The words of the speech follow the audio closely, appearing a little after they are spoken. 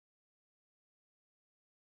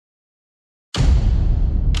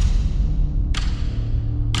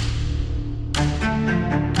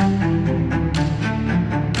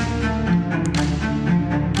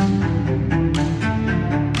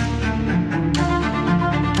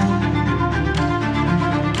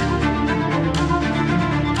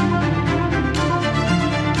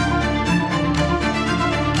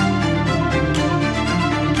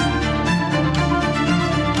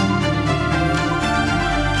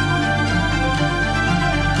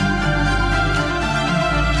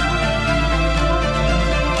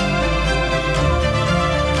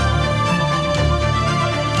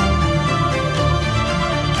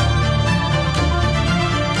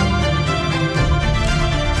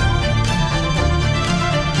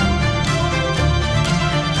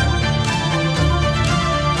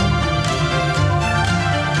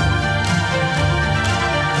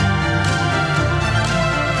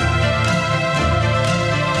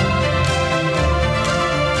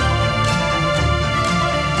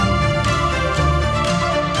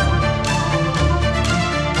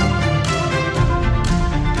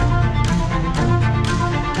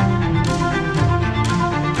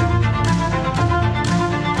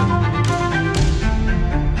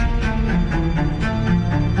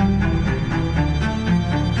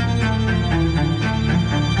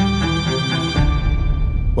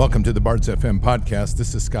Welcome to the Bards FM podcast.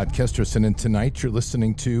 This is Scott Kesterson, and tonight you're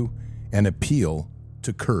listening to An Appeal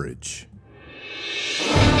to Courage.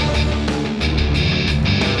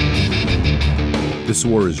 This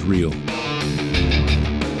war is real.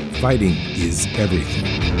 Fighting is everything.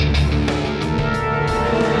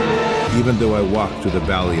 Even though I walk through the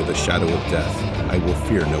valley of the shadow of death, I will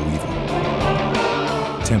fear no evil.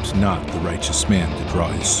 Tempt not the righteous man to draw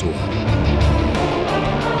his sword.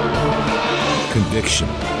 Conviction,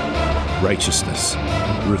 righteousness,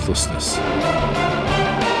 ruthlessness.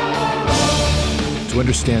 To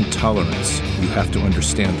understand tolerance, you have to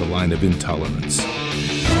understand the line of intolerance.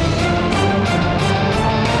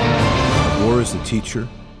 War is the teacher,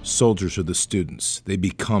 soldiers are the students. They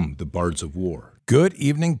become the bards of war. Good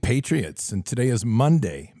evening, Patriots. And today is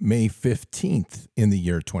Monday, May 15th in the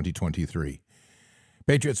year 2023.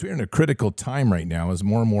 Patriots, we're in a critical time right now as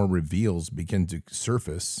more and more reveals begin to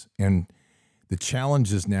surface, and the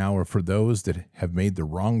challenges now are for those that have made the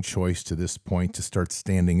wrong choice to this point to start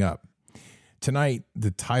standing up. Tonight, the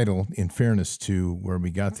title, in fairness to where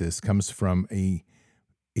we got this, comes from a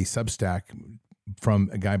Substack from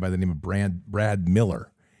a guy by the name of Brad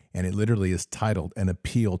Miller, and it literally is titled An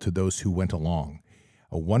Appeal to Those Who Went Along.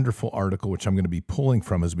 A wonderful article, which I'm going to be pulling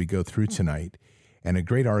from as we go through tonight, and a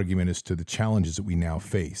great argument as to the challenges that we now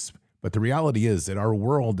face. But the reality is that our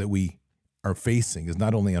world that we are facing is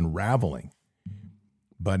not only unraveling,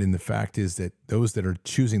 but in the fact is that those that are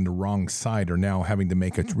choosing the wrong side are now having to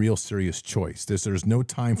make a real serious choice. There's no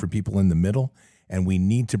time for people in the middle, and we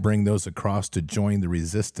need to bring those across to join the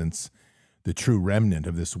resistance, the true remnant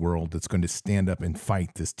of this world that's going to stand up and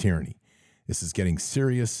fight this tyranny. This is getting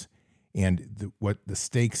serious, and what the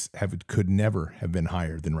stakes could never have been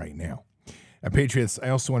higher than right now. Patriots, I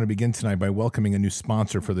also want to begin tonight by welcoming a new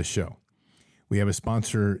sponsor for the show. We have a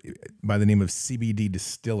sponsor by the name of CBD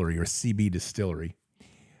Distillery, or CB Distillery.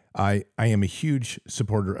 I am a huge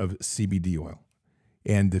supporter of CBD oil,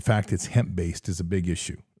 and the fact it's hemp-based is a big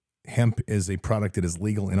issue. Hemp is a product that is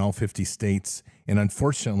legal in all 50 states, and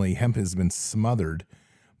unfortunately, hemp has been smothered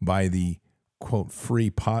by the, quote, free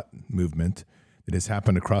pot movement that has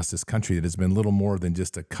happened across this country that has been little more than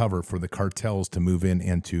just a cover for the cartels to move in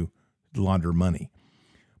and to launder money.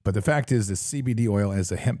 But the fact is that CBD oil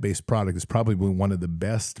as a hemp-based product is probably one of the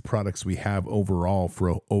best products we have overall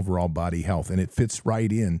for overall body health. And it fits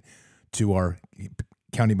right in to our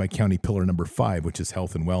county-by-county pillar number 5, which is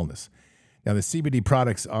health and wellness. Now, the CBD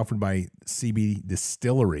products offered by CB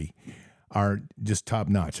Distillery are just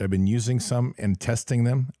top-notch. I've been using some and testing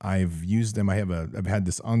them. I've used them. I've had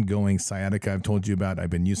this ongoing sciatica I've told you about. I've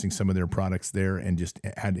been using some of their products there and just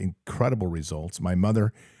had incredible results. My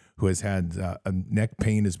mother, who has had a neck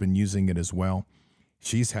pain, has been using it as well.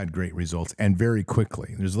 She's had great results, and very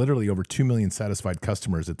quickly. There's literally over 2 million satisfied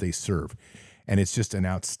customers that they serve, and it's just an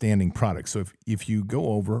outstanding product. So if you go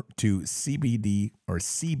over to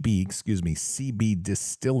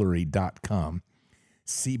cbdistillery.com,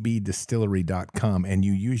 cbdistillery.com, and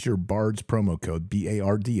you use your BARDS promo code,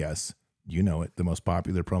 BARDS, you know it, the most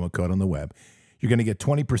popular promo code on the web, you're going to get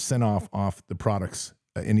 20% off the products,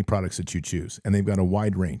 any products that you choose, and they've got a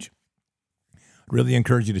wide range. Really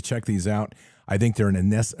encourage you to check these out. I think they're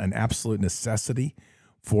an absolute necessity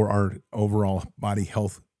for our overall body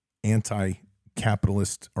health,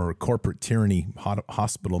 anti-capitalist or corporate tyranny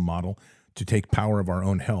hospital model to take power of our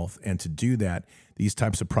own health. And to do that, these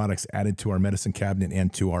types of products added to our medicine cabinet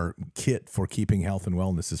and to our kit for keeping health and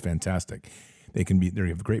wellness is fantastic. They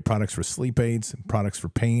have great products for sleep aids, products for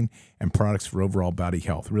pain, and products for overall body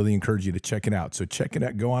health. Really encourage you to check it out. So check it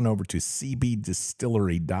out. Go on over to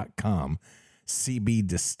cbdistillery.com,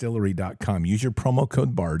 cbdistillery.com. Use your promo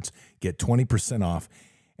code BARDS, get 20% off,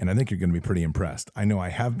 and I think you're going to be pretty impressed. I know I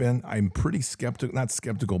have been. I'm pretty skeptical, not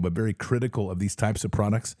skeptical, but very critical of these types of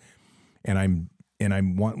products, and I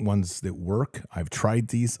want ones that work. I've tried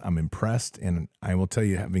these. I'm impressed, and I will tell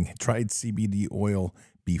you, having tried CBD oil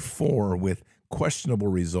before with questionable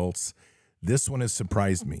results, this one has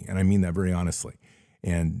surprised me, and I mean that very honestly.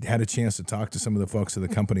 And had a chance to talk to some of the folks at the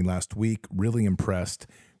company last week. Really impressed.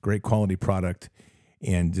 Great quality product,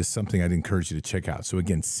 and just something I'd encourage you to check out. So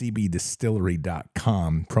again,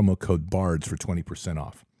 cbdistillery.com, promo code BARDS for 20%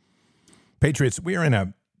 off. Patriots, we are in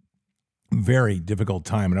a very difficult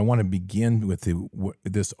time, and I want to begin with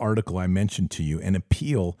this article I mentioned to you, An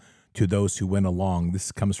Appeal to Those Who Went Along.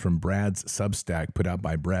 This comes from Brad's Substack, put out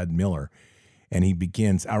by Brad Miller. And he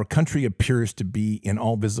begins, our country appears to be, in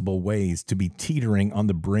all visible ways, to be teetering on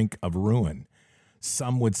the brink of ruin.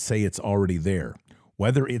 Some would say it's already there.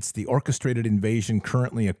 Whether it's the orchestrated invasion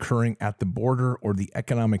currently occurring at the border or the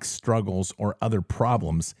economic struggles or other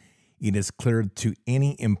problems, it is clear to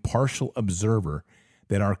any impartial observer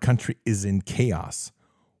that our country is in chaos.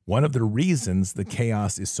 One of the reasons the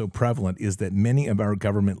chaos is so prevalent is that many of our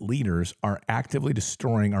government leaders are actively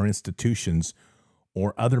destroying our institutions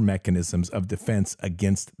or other mechanisms of defense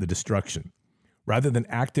against the destruction. Rather than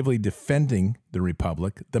actively defending the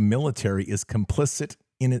republic, the military is complicit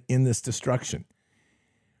in this destruction.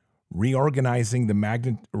 Recognizing the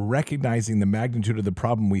magnitude of the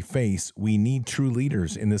problem we face, we need true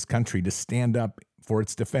leaders in this country to stand up for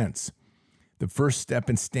its defense. The first step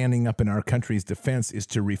in standing up in our country's defense is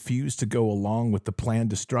to refuse to go along with the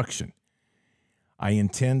planned destruction. I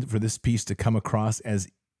intend for this piece to come across as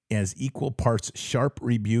equal parts sharp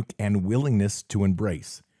rebuke and willingness to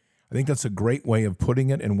embrace. I think that's a great way of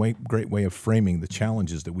putting it and great way of framing the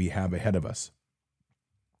challenges that we have ahead of us.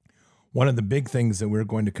 One of the big things that we're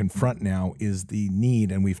going to confront now is the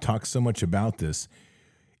need, and we've talked so much about this,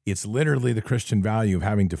 it's literally the Christian value of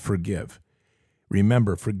having to forgive.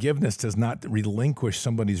 Remember, forgiveness does not relinquish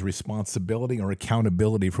somebody's responsibility or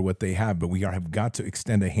accountability for what they have, but we have got to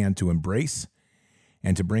extend a hand to embrace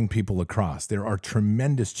and to bring people across. There are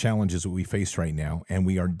tremendous challenges that we face right now, and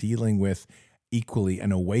we are dealing with equally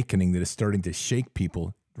an awakening that is starting to shake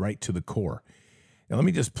people right to the core. Now, let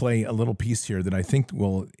me just play a little piece here that I think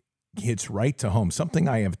hits right to home, something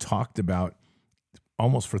I have talked about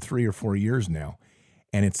almost for 3 or 4 years now,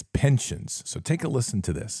 and it's pensions. So take a listen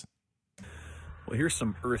to this. Well, here's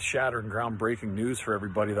some earth-shattering, groundbreaking news for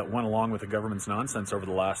everybody that went along with the government's nonsense over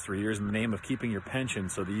the last 3 years in the name of keeping your pension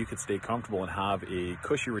so that you could stay comfortable and have a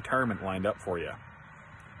cushy retirement lined up for you.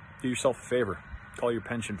 Do yourself a favor. Call your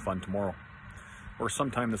pension fund tomorrow or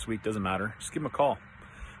sometime this week, doesn't matter. Just give them a call.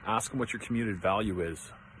 Ask them what your commuted value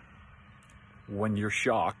is. When you're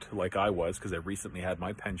shocked, like I was, because I recently had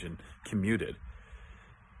my pension commuted,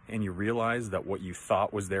 and you realize that what you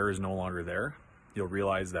thought was there is no longer there, you'll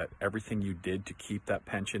realize that everything you did to keep that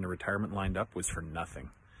pension and retirement lined up was for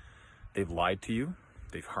nothing. They've lied to you,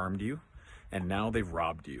 they've harmed you, and now they've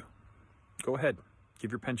robbed you. Go ahead,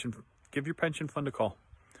 give your pension fund a call.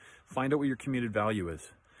 Find out what your commuted value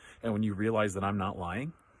is. And when you realize that I'm not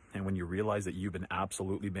lying, and when you realize that you've been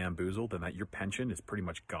absolutely bamboozled and that your pension is pretty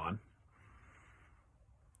much gone,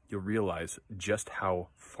 you'll realize just how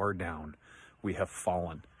far down we have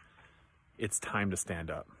fallen. It's time to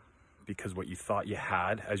stand up, because what you thought you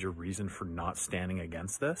had as your reason for not standing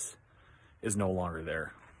against this is no longer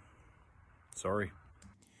there. Sorry.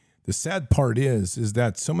 The sad part is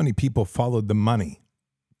that so many people followed the money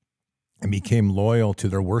and became loyal to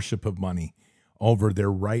their worship of money over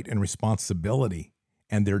their right and responsibility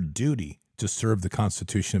and their duty to serve the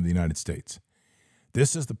Constitution of the United States.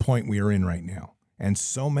 This is the point we are in right now. And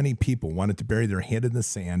so many people wanted to bury their head in the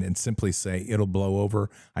sand and simply say, it'll blow over.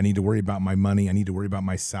 I need to worry about my money. I need to worry about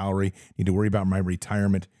my salary. I need to worry about my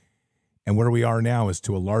retirement. And where we are now is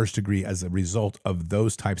to a large degree as a result of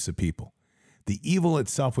those types of people. The evil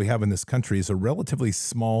itself we have in this country is a relatively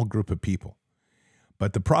small group of people.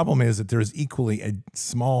 But the problem is that there's equally a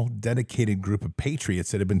small, dedicated group of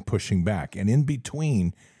patriots that have been pushing back. And in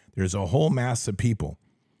between, there's a whole mass of people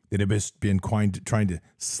that have been trying to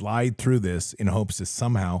slide through this in hopes that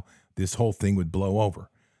somehow this whole thing would blow over.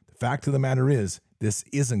 The fact of the matter is, this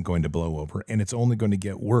isn't going to blow over, and it's only going to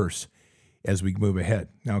get worse as we move ahead.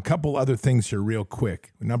 Now, a couple other things here real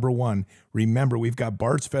quick. Number one, remember, we've got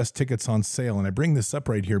Bard's Fest tickets on sale, and I bring this up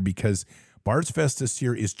right here because Bard's Fest this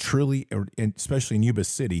year is truly, especially in Yuba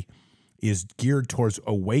City, is geared towards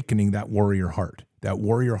awakening that warrior heart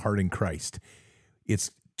in Christ.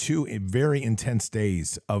 It's 2 very intense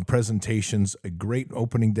days of presentations, a great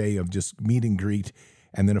opening day of just meet and greet,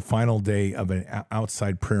 and then a final day of an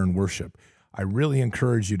outside prayer and worship. I really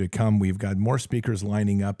encourage you to come. We've got more speakers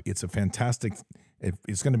lining up. It's going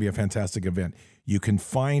to be a fantastic event. You can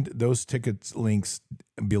find those tickets links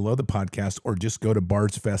below the podcast or just go to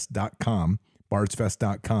bardsfest.com,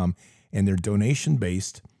 and they're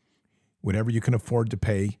donation-based, whatever you can afford to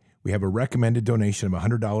pay. We have a recommended donation of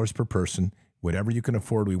 $100 per person. Whatever you can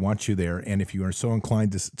afford, we want you there. And if you are so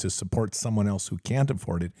inclined to support someone else who can't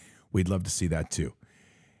afford it, we'd love to see that too.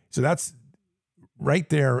 So that's right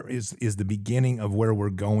there is the beginning of where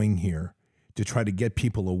we're going here to try to get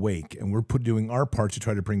people awake. And we're doing our part to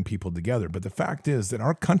try to bring people together. But the fact is that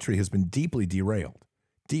our country has been deeply derailed.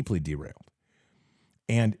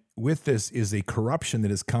 And with this is a corruption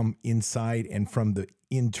that has come inside and from the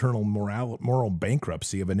internal moral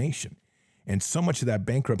bankruptcy of a nation. And so much of that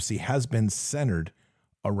bankruptcy has been centered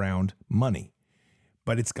around money.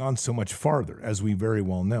 But it's gone so much farther, as we very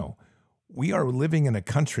well know. We are living in a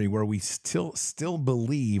country where we still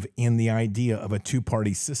believe in the idea of a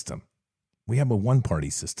two-party system. We have a one-party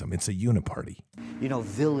system. It's a uniparty.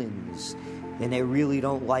 Villains, and they really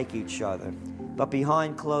don't like each other. But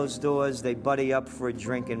behind closed doors, they buddy up for a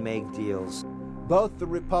drink and make deals. Both the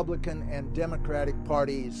Republican and Democratic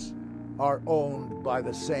parties are owned by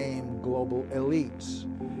the same global elites.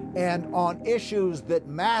 And on issues that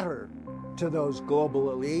matter to those global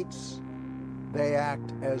elites, they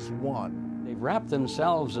act as one. They've wrapped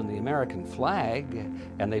themselves in the American flag,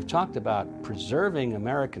 and they've talked about preserving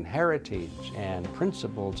American heritage and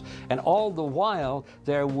principles, and all the while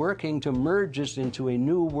they're working to merge us into a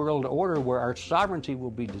new world order where our sovereignty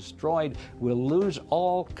will be destroyed. We'll lose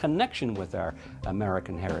all connection with our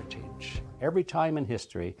American heritage. Every time in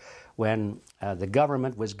history when the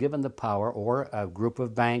government was given the power, or a group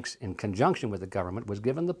of banks in conjunction with the government was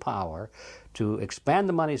given the power to expand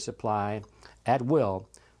the money supply at will,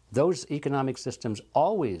 those economic systems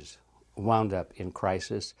always wound up in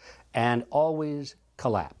crisis and always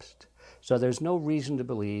collapsed. So there's no reason to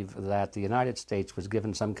believe that the United States was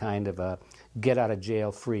given some kind of a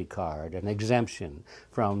get-out-of-jail-free card, an exemption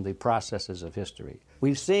from the processes of history.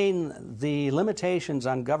 We've seen the limitations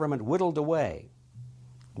on government whittled away.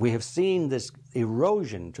 We have seen this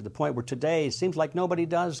erosion to the point where today it seems like nobody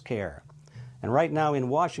does care. And right now in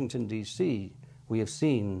Washington, D.C., we have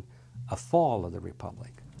seen a fall of the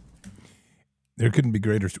republic. There couldn't be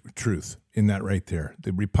greater truth in that right there.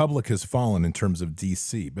 The republic has fallen in terms of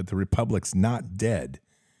D.C., but the republic's not dead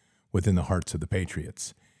within the hearts of the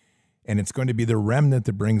patriots. And it's going to be the remnant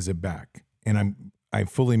that brings it back. And I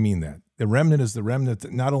fully mean that. The remnant is the remnant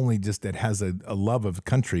that not only just that has a love of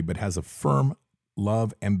country, but has a firm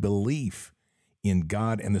love and belief in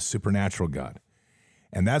God and the supernatural God.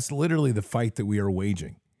 And that's literally the fight that we are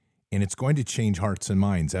waging. And it's going to change hearts and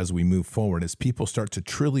minds as we move forward, as people start to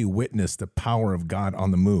truly witness the power of God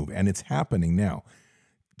on the move. And it's happening now.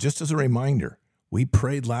 Just as a reminder, we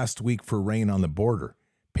prayed last week for rain on the border.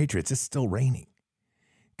 Patriots, it's still raining.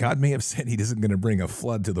 God may have said he isn't going to bring a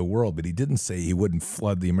flood to the world, but he didn't say he wouldn't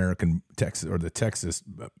flood the American Texas or the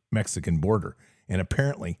Texas-Mexican border. And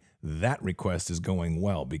apparently that request is going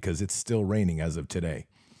well because it's still raining as of today.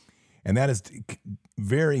 And that is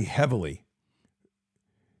very heavily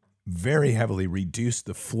reduced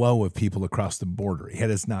the flow of people across the border. It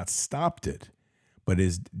has not stopped it, but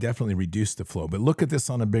has definitely reduced the flow. But look at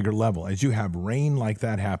this on a bigger level. As you have rain like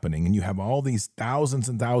that happening, and you have all these thousands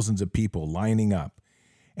and thousands of people lining up,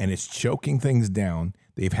 and it's choking things down,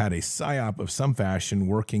 they've had a psyop of some fashion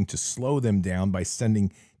working to slow them down by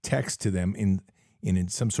sending text to them in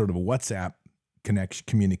some sort of a WhatsApp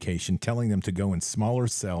communication, telling them to go in smaller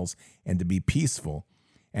cells and to be peaceful.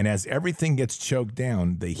 And as everything gets choked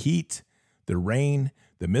down, the heat, the rain,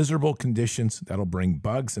 the miserable conditions, that'll bring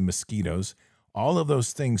bugs and mosquitoes, all of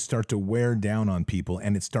those things start to wear down on people,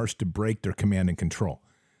 and it starts to break their command and control.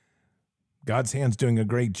 God's hand's doing a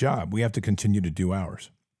great job. We have to continue to do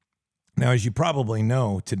ours. Now, as you probably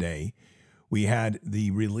know today, we had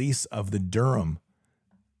the release of the Durham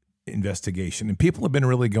investigation, and people have been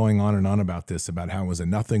really going on and on about this, about how it was a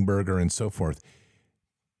nothing burger and so forth.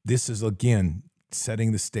 This is, again,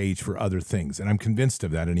 setting the stage for other things. And I'm convinced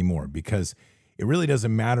of that anymore, because it really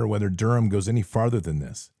doesn't matter whether Durham goes any farther than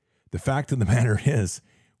this. The fact of the matter is,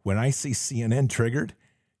 when I see CNN triggered,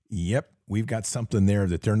 yep, we've got something there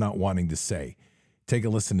that they're not wanting to say. Take a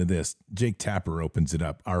listen to this. Jake Tapper opens it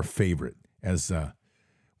up, our favorite, as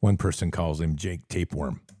one person calls him, Jake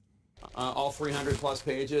Tapeworm. All 300 plus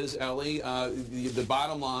pages, Ellie. The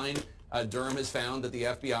bottom line, Durham has found that the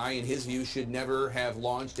FBI, in his view, should never have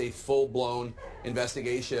launched a full-blown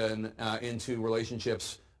investigation into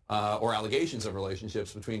relationships or allegations of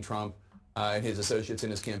relationships between Trump and his associates in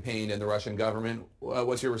his campaign and the Russian government.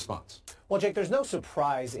 What's your response? Well, Jake, there's no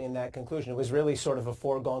surprise in that conclusion. It was really sort of a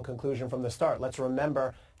foregone conclusion from the start. Let's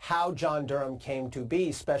remember how John Durham came to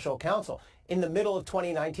be special counsel. In the middle of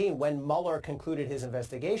 2019, when Mueller concluded his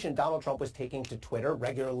investigation, Donald Trump was taking to Twitter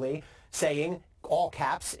regularly saying, all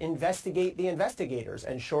caps, investigate the investigators.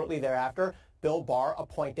 And shortly thereafter, Bill Barr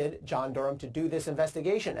appointed John Durham to do this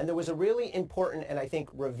investigation. And there was a really important and I think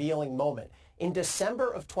revealing moment. In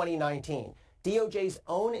December of 2019, DOJ's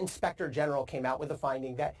own Inspector General came out with the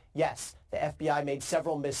finding that, yes, the FBI made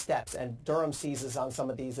several missteps, and Durham seizes on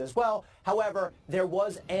some of these as well. However, there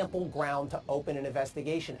was ample ground to open an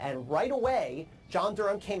investigation. And right away, John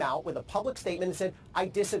Durham came out with a public statement and said, I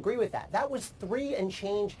disagree with that. That was 3 and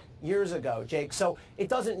change years ago, Jake. So it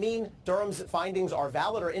doesn't mean Durham's findings are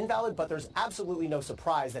valid or invalid, but there's absolutely no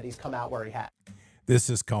surprise that he's come out where he has. This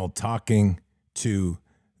is called talking to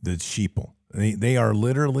the sheeple. They are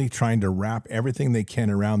literally trying to wrap everything they can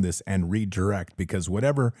around this and redirect, because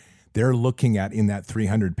whatever they're looking at in that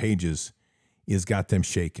 300 pages is got them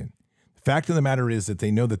shaken. The fact of the matter is that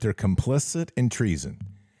they know that they're complicit in treason.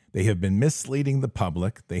 They have been misleading the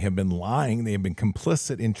public. They have been lying. They have been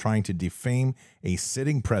complicit in trying to defame a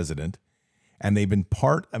sitting president. And they've been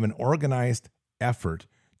part of an organized effort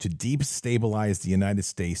to destabilize the United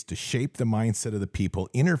States, to shape the mindset of the people,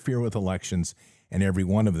 interfere with elections, and every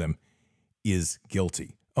one of them is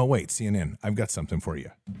guilty. Oh, wait, CNN, I've got something for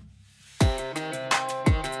you.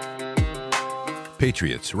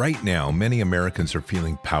 Patriots, right now, many Americans are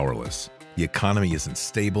feeling powerless. The economy isn't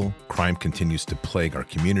stable, crime continues to plague our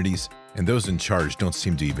communities, and those in charge don't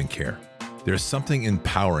seem to even care. There's something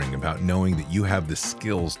empowering about knowing that you have the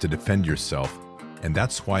skills to defend yourself, and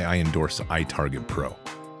that's why I endorse iTarget Pro.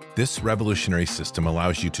 This revolutionary system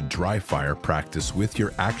allows you to dry fire practice with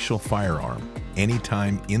your actual firearm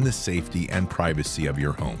anytime in the safety and privacy of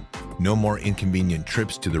your home. No more inconvenient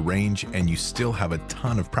trips to the range, and you still have a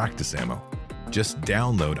ton of practice ammo. Just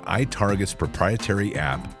download iTarget's proprietary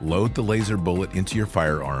app, load the laser bullet into your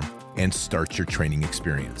firearm, and start your training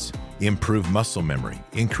experience. Improve muscle memory,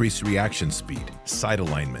 increase reaction speed, sight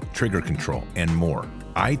alignment, trigger control, and more.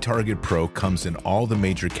 iTarget Pro comes in all the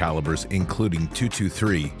major calibers, including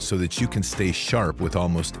 .223, so that you can stay sharp with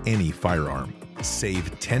almost any firearm.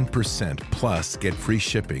 Save 10% plus get free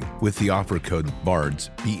shipping with the offer code BARDS,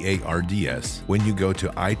 B-A-R-D-S, when you go to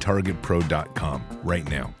itargetpro.com right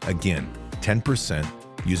now. Again, 10%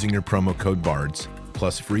 using your promo code BARDS,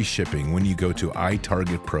 plus free shipping when you go to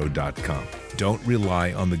itargetpro.com. Don't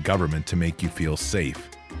rely on the government to make you feel safe.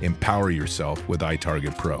 Empower yourself with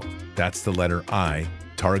iTarget Pro. That's the letter I,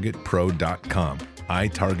 targetpro.com.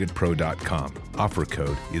 itargetpro.com. Offer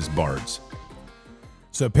code is BARDS.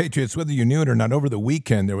 So, Patriots, whether you knew it or not, over the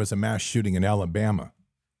weekend there was a mass shooting in Alabama.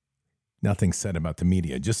 Nothing said about the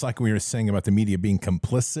media. Just like we were saying about the media being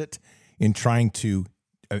complicit in trying to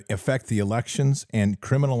affect the elections and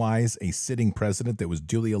criminalize a sitting president that was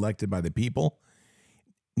duly elected by the people,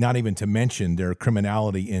 not even to mention their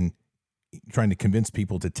criminality in trying to convince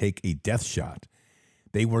people to take a death shot.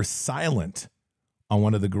 They were silent on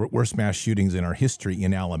one of the worst mass shootings in our history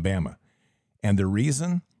in Alabama. And the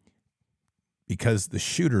reason? Because the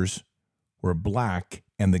shooters were black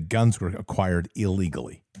and the guns were acquired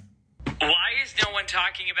illegally. Why is no one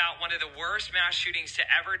talking about one of the worst mass shootings to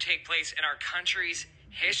ever take place in our country's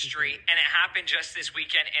history, and it happened just this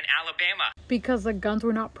weekend in Alabama? Because the guns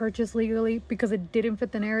were not purchased legally, because it didn't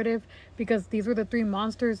fit the narrative, because these were the three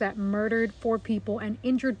monsters that murdered 4 people and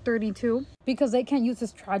injured 32, because they can't use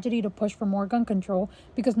this tragedy to push for more gun control,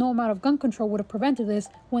 because no amount of gun control would have prevented this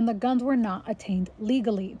when the guns were not attained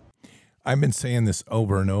legally. I've been saying this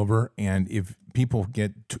over and over, and if people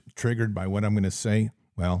get triggered by what I'm going to say,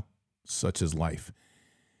 well, such is life.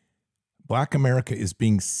 Black America is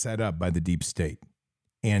being set up by the deep state.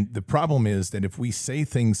 And the problem is that if we say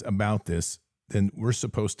things about this, then we're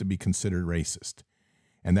supposed to be considered racist.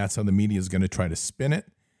 And that's how the media is going to try to spin it.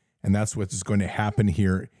 And that's what's going to happen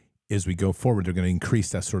here as we go forward. They're going to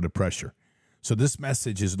increase that sort of pressure. So this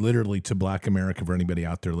message is literally to Black America for anybody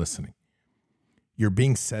out there listening. You're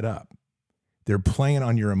being set up. They're playing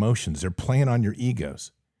on your emotions. They're playing on your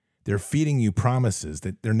egos. They're feeding you promises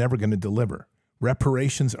that they're never going to deliver.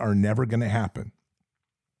 Reparations are never going to happen.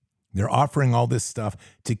 They're offering all this stuff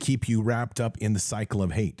to keep you wrapped up in the cycle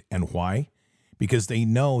of hate. And why? Because they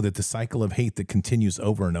know that the cycle of hate that continues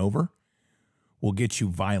over and over will get you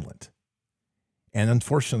violent. And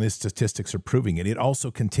unfortunately, the statistics are proving it. It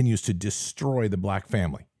also continues to destroy the black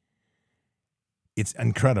family. It's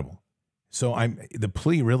incredible. So the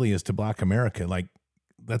plea really is to Black America, like,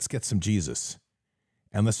 let's get some Jesus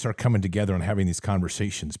and let's start coming together and having these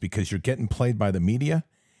conversations, because you're getting played by the media.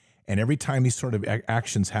 And every time these sort of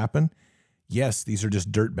actions happen, yes, these are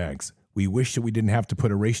just dirtbags. We wish that we didn't have to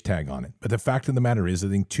put a race tag on it. But the fact of the matter is, I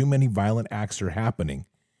think too many violent acts are happening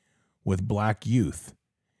with black youth.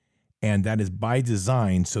 And that is by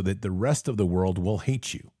design so that the rest of the world will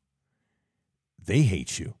hate you. They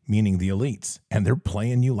hate you, meaning the elites, and they're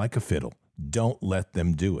playing you like a fiddle. Don't let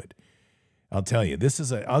them do it. I'll tell you, this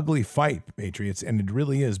is an ugly fight, Patriots, and it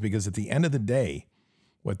really is, because at the end of the day,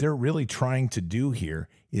 what they're really trying to do here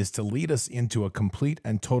is to lead us into a complete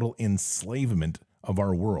and total enslavement of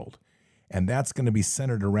our world. And that's going to be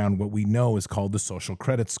centered around what we know is called the social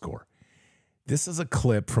credit score. This is a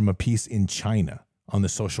clip from a piece in China on the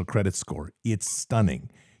social credit score. It's stunning.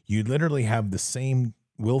 You literally have the same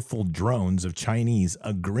willful drones of Chinese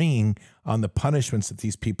agreeing on the punishments that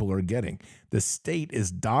these people are getting. The state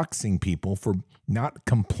is doxing people for not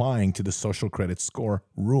complying to the social credit score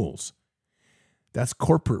rules. That's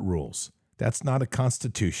corporate rules. That's not a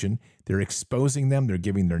constitution. They're exposing them. They're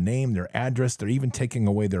giving their name, their address. They're even taking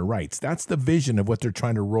away their rights. That's the vision of what they're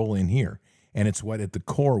trying to roll in here. And it's what at the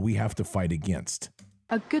core we have to fight against.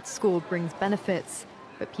 A good score brings benefits,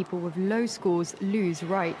 but people with low scores lose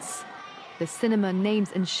rights. The cinema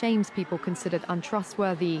names and shames people considered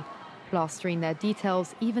untrustworthy, plastering their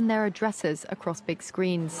details, even their addresses, across big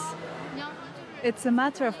screens. It's a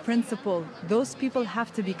matter of principle. Those people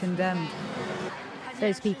have to be condemned.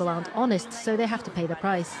 Those people aren't honest, so they have to pay the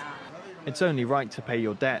price. It's only right to pay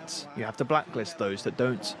your debts. You have to blacklist those that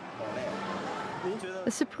don't.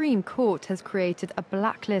 The Supreme Court has created a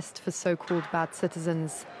blacklist for so-called bad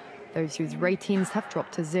citizens, those whose ratings have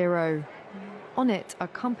dropped to 0. On it are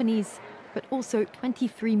companies, but also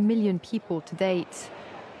 23 million people to date.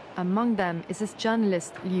 Among them is this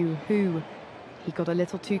journalist Liu Hu. He got a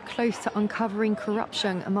little too close to uncovering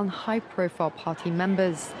corruption among high-profile party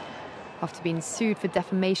members. After being sued for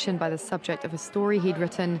defamation by the subject of a story he'd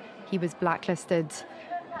written, he was blacklisted.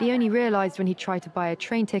 But he only realized when he tried to buy a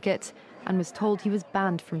train ticket and was told he was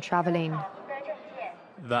banned from traveling.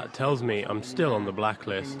 That tells me I'm still on the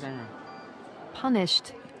blacklist.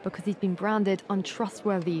 Punished because he's been branded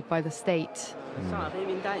untrustworthy by the state.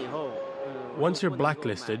 Once you're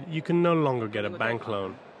blacklisted, you can no longer get a bank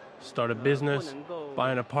loan, start a business,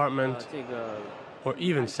 buy an apartment, or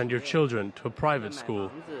even send your children to a private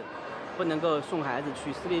school.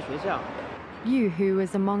 Liu Hu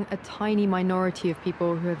is among a tiny minority of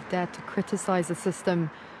people who have dared to criticize the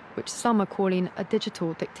system, which some are calling a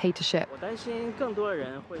digital dictatorship.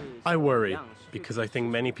 I worry, because I think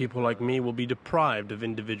many people like me will be deprived of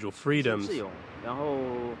individual freedoms,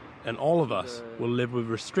 and all of us will live with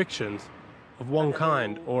restrictions of one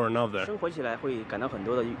kind or another.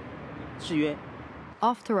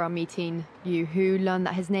 After our meeting, Liu Hu learned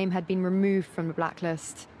that his name had been removed from the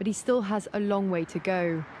blacklist, but he still has a long way to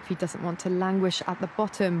go if he doesn't want to languish at the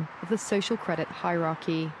bottom of the social credit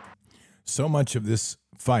hierarchy. So much of this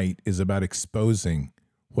fight is about exposing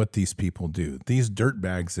what these people do. These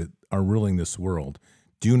dirtbags that are ruling this world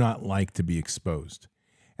do not like to be exposed.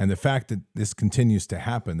 And the fact that this continues to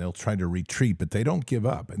happen, they'll try to retreat, but they don't give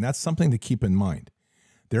up. And that's something to keep in mind.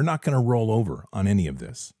 They're not going to roll over on any of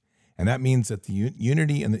this. And that means that the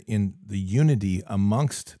unity in the unity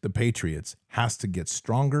amongst the patriots has to get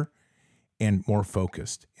stronger and more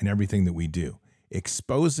focused in everything that we do.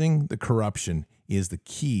 Exposing the corruption is the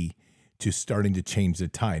key to starting to change the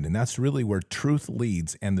tide. And that's really where truth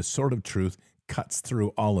leads, and the sword of truth cuts through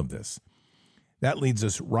all of this. That leads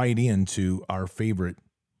us right into our favorite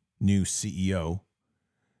new CEO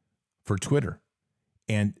for Twitter.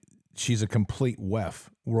 And she's a complete WEF,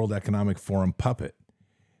 World Economic Forum puppet.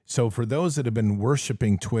 So for those that have been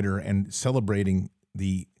worshiping Twitter and celebrating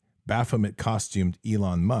the Baphomet-costumed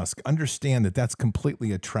Elon Musk, understand that that's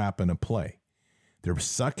completely a trap and a play. They're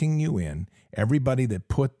sucking you in. Everybody that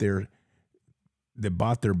bought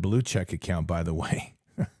their blue check account, by the way,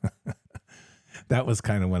 that was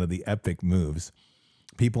kind of one of the epic moves.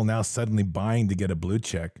 People now suddenly buying to get a blue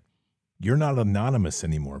check. You're not anonymous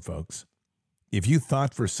anymore, folks. If you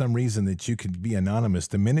thought for some reason that you could be anonymous,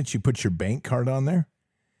 the minute you put your bank card on there,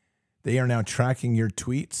 they are now tracking your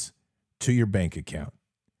tweets to your bank account.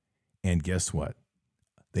 And guess what?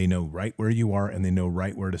 They know right where you are, and they know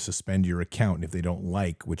right where to suspend your account if they don't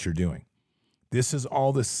like what you're doing. This is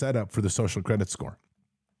all the setup for the social credit score.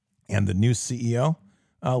 And the new CEO,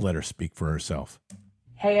 I'll let her speak for herself.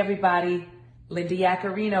 Hey, everybody. Linda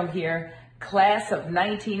Yaccarino here. Class of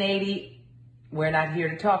 1980. We're not here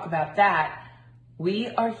to talk about that. We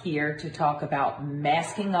are here to talk about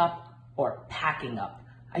masking up or packing up.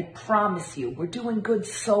 I promise you, we're doing good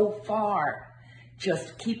so far.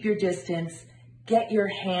 Just keep your distance, get your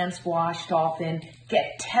hands washed often,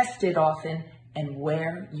 get tested often, and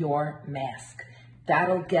wear your mask.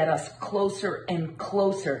 That'll get us closer and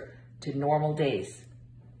closer to normal days.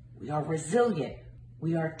 We are resilient.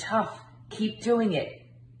 We are tough. Keep doing it.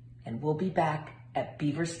 And we'll be back at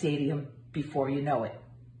Beaver Stadium before you know it.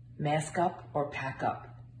 Mask up or pack up.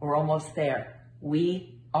 We're almost there.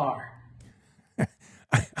 We are.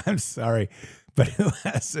 I'm sorry, but who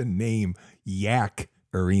has a name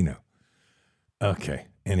Yaccarino? Okay,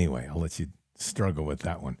 anyway, I'll let you struggle with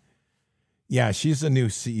that one. Yeah, she's the new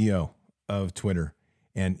CEO of Twitter,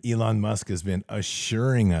 and Elon Musk has been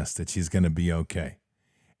assuring us that she's going to be okay.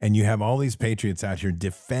 And you have all these patriots out here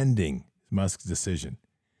defending Musk's decision.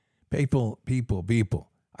 People,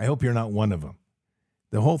 I hope you're not one of them.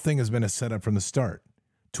 The whole thing has been a setup from the start.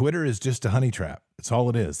 Twitter is just a honey trap. That's all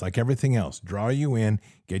it is. Like everything else, draw you in,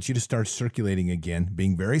 get you to start circulating again,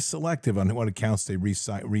 being very selective on what accounts they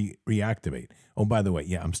reactivate. Oh, by the way,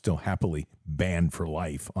 yeah, I'm still happily banned for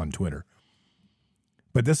life on Twitter.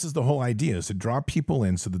 But this is the whole idea, is to draw people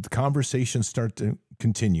in so that the conversations start to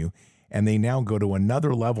continue, and they now go to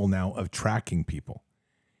another level now of tracking people.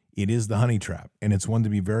 It is the honey trap, and it's one to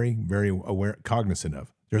be very, very cognizant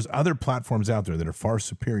of. There's other platforms out there that are far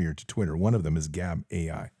superior to Twitter. One of them is Gab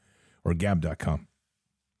AI or Gab.com,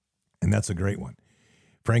 and that's a great one.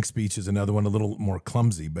 Frank's Speech is another one, a little more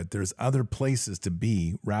clumsy, but there's other places to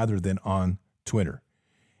be rather than on Twitter.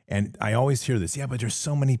 And I always hear this, yeah, but there's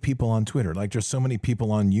so many people on Twitter, like there's so many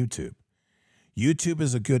people on YouTube. YouTube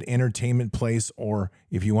is a good entertainment place, or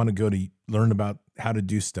if you want to go to learn about how to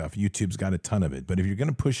do stuff, YouTube's got a ton of it. But if you're going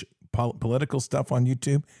to push political stuff on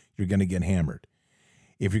YouTube, you're going to get hammered.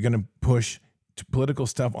 If you're going to push political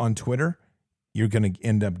stuff on Twitter, you're going to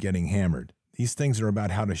end up getting hammered. These things are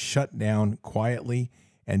about how to shut down quietly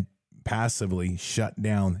and passively shut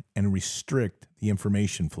down and restrict the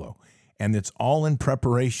information flow. And it's all in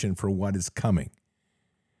preparation for what is coming.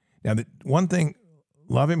 Now, the one thing,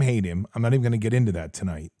 love him, hate him, I'm not even going to get into that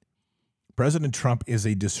tonight. President Trump is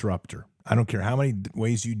a disruptor. I don't care how many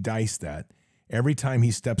ways you dice that. Every time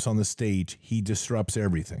he steps on the stage, he disrupts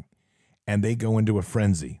everything. And they go into a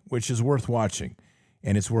frenzy, which is worth watching.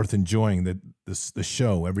 And it's worth enjoying the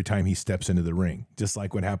show every time he steps into the ring, just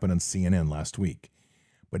like what happened on CNN last week.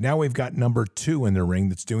 But now we've got number 2 in the ring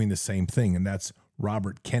that's doing the same thing, and that's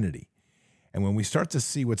Robert Kennedy. And when we start to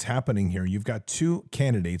see what's happening here, you've got 2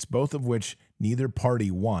 candidates, both of which neither party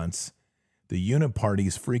wants. The uniparty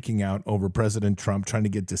is freaking out over President Trump, trying to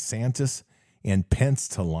get DeSantis and Pence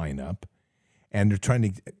to line up. And they're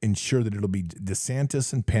trying to ensure that it'll be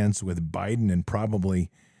DeSantis and Pence with Biden and probably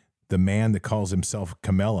the man that calls himself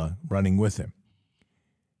Kamala running with him.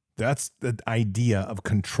 That's the idea of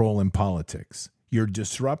control in politics. You're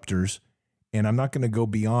disruptors, and I'm not going to go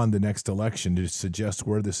beyond the next election to suggest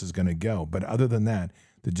where this is going to go. But other than that,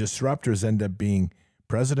 the disruptors end up being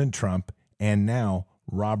President Trump and now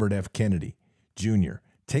Robert F. Kennedy Jr.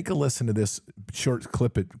 Take a listen to this short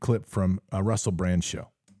clip from Russell Brand's show.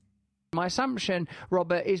 My assumption,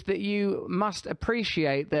 Robert, is that you must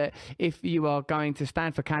appreciate that if you are going to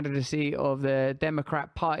stand for candidacy of the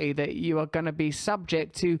Democrat Party, that you are going to be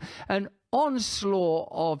subject to an onslaught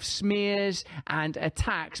of smears and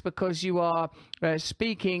attacks because you are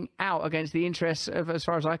speaking out against the interests of, as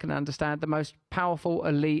far as I can understand, the most powerful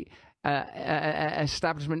elite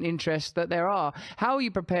establishment interests that there are. How are you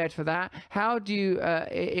prepared for that? How do you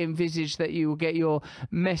envisage that you will get your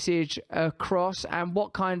message across, and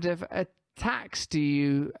what kind of attacks do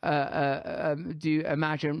you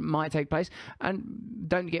imagine might take place? And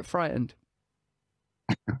don't get frightened.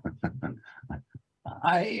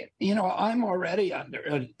 I'm already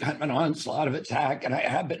under kind of an onslaught of attack, and I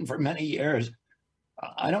have been for many years.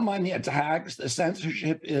 I don't mind the attacks. The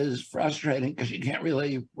censorship is frustrating because you can't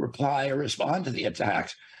really reply or respond to the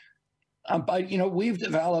attacks. But we've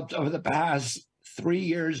developed over the past 3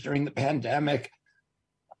 years during the pandemic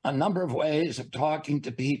a number of ways of talking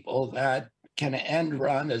to people that can end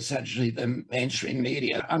run essentially the mainstream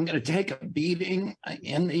media. I'm going to take a beating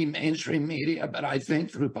in the mainstream media, but I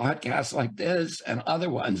think through podcasts like this and other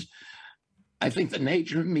ones, I think the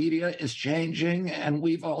nature of media is changing, and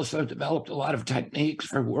we've also developed a lot of techniques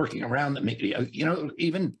for working around the media.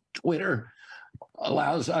 Even Twitter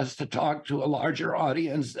allows us to talk to a larger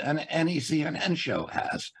audience than any CNN show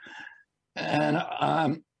has. And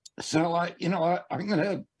it's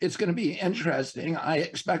going to be interesting. I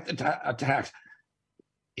expect attacks.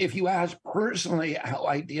 If you ask personally how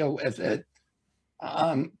I deal with it,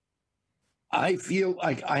 I feel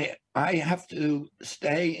like I have to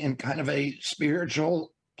stay in kind of a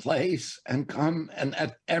spiritual place and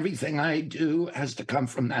that everything I do has to come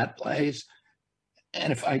from that place.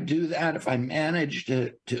 And if I do that, if I manage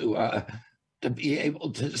to be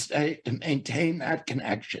able to maintain that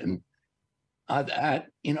connection, that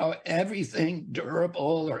everything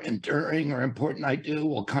durable or enduring or important I do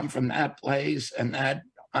will come from that place, and that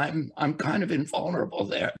I'm kind of invulnerable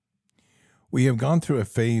there. We have gone through a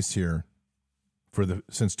phase here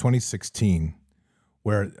since 2016,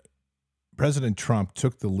 where President Trump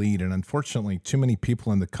took the lead, and unfortunately, too many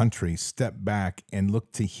people in the country stepped back and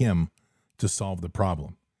looked to him to solve the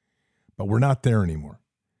problem. But we're not there anymore.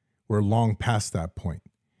 We're long past that point,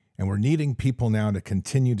 and we're needing people now to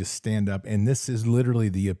continue to stand up, and this is literally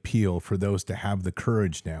the appeal for those to have the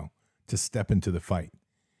courage now to step into the fight.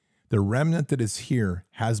 The remnant that is here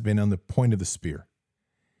has been on the point of the spear,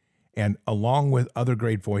 and along with other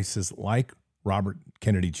great voices like Robert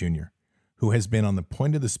Kennedy Jr., who has been on the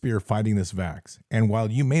point of the spear fighting this vax. And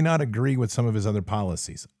while you may not agree with some of his other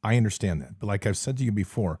policies, I understand that. But like I've said to you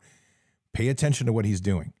before, pay attention to what he's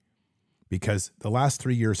doing, because the last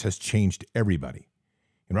 3 years has changed everybody.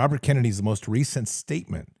 And Robert Kennedy's most recent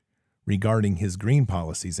statement regarding his green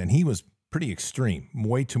policies, and he was pretty extreme,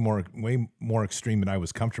 way more extreme than I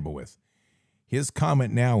was comfortable with. His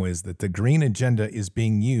comment now is that the green agenda is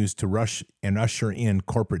being used to rush and usher in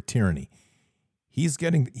corporate tyranny. He's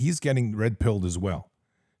getting red-pilled as well.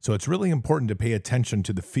 So it's really important to pay attention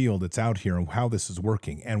to the field that's out here and how this is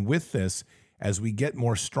working. And with this, as we get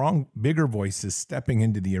more strong, bigger voices stepping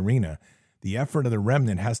into the arena, the effort of the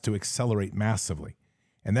remnant has to accelerate massively.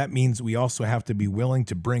 And that means we also have to be willing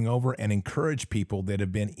to bring over and encourage people that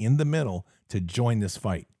have been in the middle to join this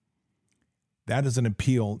fight. That is an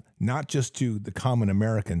appeal not just to the common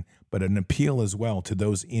American, but an appeal as well to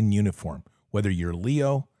those in uniform, whether you're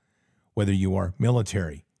Leo, whether you are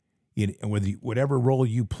military, whatever role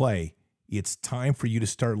you play, it's time for you to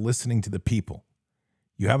start listening to the people.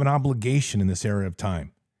 You have an obligation in this era of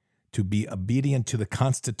time to be obedient to the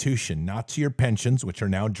Constitution, not to your pensions, which are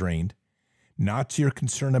now drained, not to your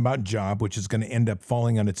concern about job, which is going to end up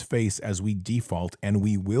falling on its face as we default, and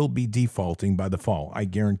we will be defaulting by the fall. I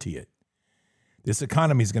guarantee it. This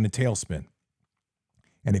economy is going to tailspin.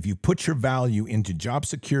 And if you put your value into job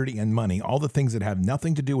security and money, all the things that have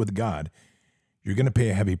nothing to do with God, you're going to pay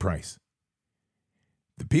a heavy price.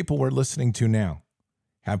 The people we're listening to now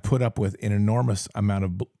have put up with an enormous amount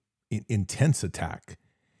of intense attack.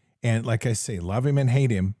 And like I say, love him and hate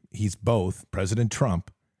him, he's both. President Trump,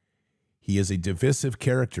 he is a divisive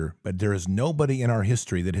character, but there is nobody in our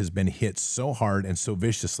history that has been hit so hard and so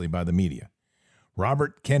viciously by the media.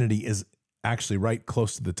 Robert Kennedy is actually right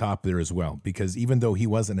close to the top there as well, because even though he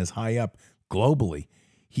wasn't as high up globally,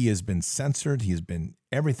 he has been censored, he has been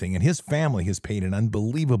everything, and his family has paid an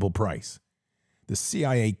unbelievable price. The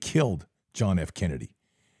CIA killed John F. Kennedy,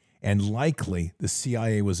 and likely the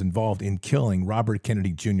CIA was involved in killing Robert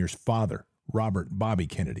Kennedy Jr.'s father, Robert Bobby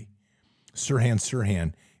Kennedy. Sirhan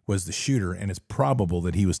Sirhan was the shooter, and it's probable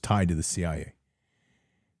that he was tied to the CIA.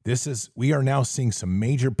 We are now seeing some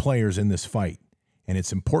major players in this fight, and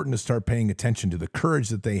it's important to start paying attention to the courage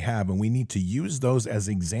that they have, and we need to use those as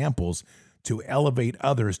examples to elevate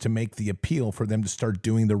others to make the appeal for them to start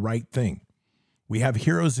doing the right thing. We have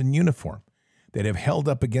heroes in uniform that have held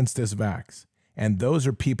up against this vax, and those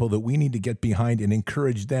are people that we need to get behind and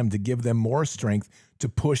encourage them to give them more strength to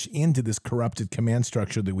push into this corrupted command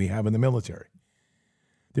structure that we have in the military.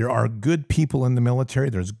 There are good people in the military,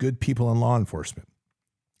 there's good people in law enforcement,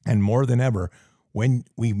 and more than ever, when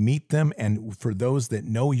we meet them, and for those that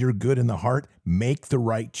know you're good in the heart, make the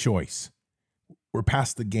right choice. We're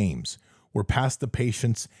past the games. We're past the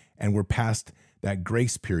patience, and we're past that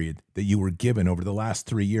grace period that you were given over the last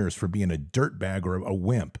 3 years for being a dirtbag or a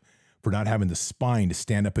wimp, for not having the spine to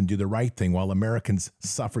stand up and do the right thing while Americans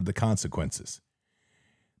suffered the consequences.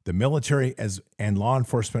 The military and law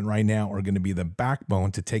enforcement right now are going to be the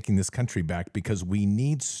backbone to taking this country back, because we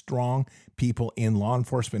need strong people in law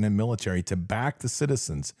enforcement and military to back the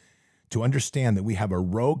citizens to understand that we have a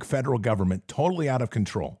rogue federal government totally out of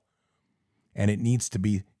control, and it needs to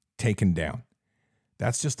be taken down.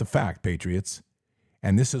 That's just a fact, patriots.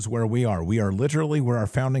 And this is where we are. We are literally where our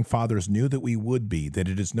founding fathers knew that we would be, that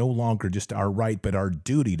it is no longer just our right, but our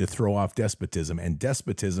duty to throw off despotism. And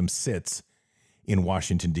despotism sits in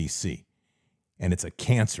Washington, D.C., and it's a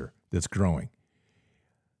cancer that's growing.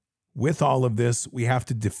 With all of this, we have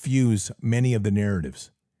to diffuse many of the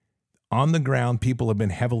narratives. On the ground, people have been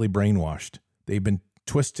heavily brainwashed. They've been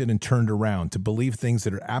twisted and turned around to believe things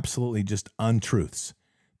that are absolutely just untruths.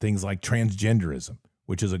 Things like transgenderism,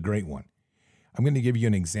 which is a great one. I'm going to give you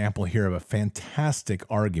an example here of a fantastic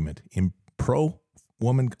argument, in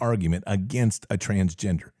pro-woman argument against a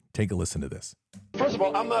transgender. Take a listen to this. First of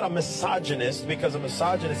all, I'm not a misogynist, because a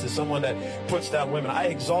misogynist is someone that puts down women. I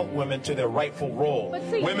exalt women to their rightful role.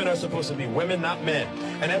 Women are supposed to be women, not men.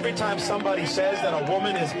 And every time somebody says that a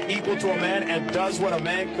woman is equal to a man and does what a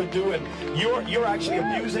man could do, and you're actually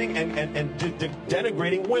abusing and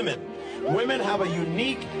denigrating women. Women have a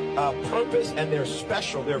unique purpose, and they're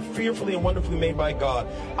special. They're fearfully and wonderfully made by God.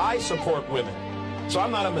 I support women. So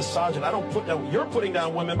I'm not a misogynist. I don't put down. You're putting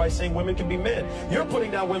down women by saying women can be men. You're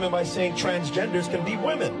putting down women by saying transgenders can be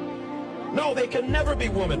women. No, they can never be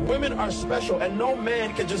women. Women are special, and no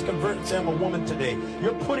man can just convert and say I'm a woman today.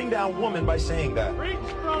 You're putting down women by saying that. Preach,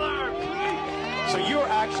 brother, preach. So you're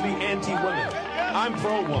actually anti-women. I'm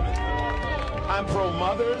pro-woman. I'm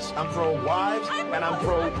pro-mothers, I'm pro-wives, and I'm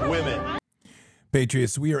pro-women.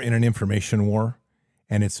 Patriots, we are in an information war,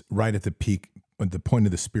 and it's right at the peak, at the point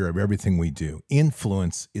of the spear of everything we do.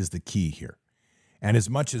 Influence is the key here. And as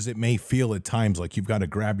much as it may feel at times like you've got to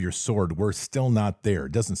grab your sword, we're still not there.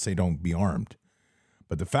 It doesn't say don't be armed.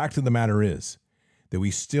 But the fact of the matter is that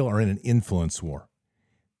we still are in an influence war.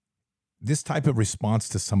 This type of response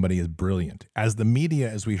to somebody is brilliant. As the media,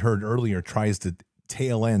 as we heard earlier, tries to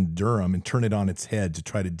tail end Durham and turn it on its head to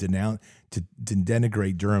try to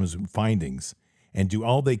denigrate Durham's findings and do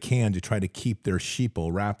all they can to try to keep their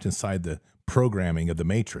sheeple wrapped inside the programming of the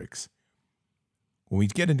Matrix. When we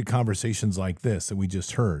get into conversations like this that we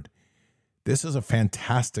just heard, this is a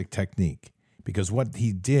fantastic technique, because what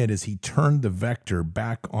he did is he turned the vector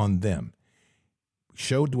back on them,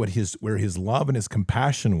 showed where his love and his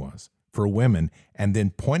compassion was for women, and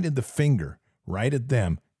then pointed the finger right at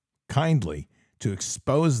them kindly to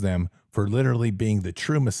expose them for literally being the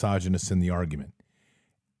true misogynists in the argument.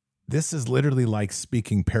 This is literally like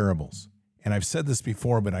speaking parables. And I've said this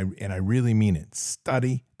before, but I really mean it.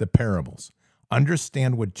 Study the parables.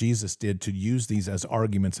 Understand what Jesus did to use these as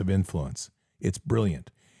arguments of influence. It's brilliant.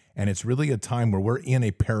 And it's really a time where we're in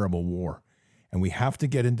a parable war. And we have to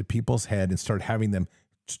get into people's head and start having them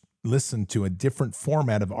listen to a different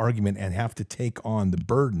format of argument and have to take on the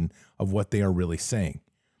burden of what they are really saying.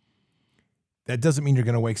 That doesn't mean you're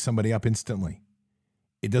going to wake somebody up instantly.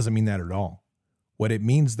 It doesn't mean that at all. What it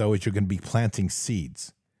means, though, is you're going to be planting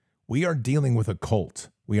seeds. We are dealing with a cult.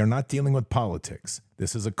 We are not dealing with politics.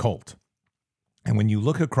 This is a cult. And when you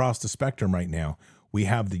look across the spectrum right now, we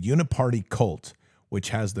have the uniparty cult, which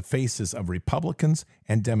has the faces of Republicans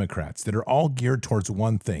and Democrats that are all geared towards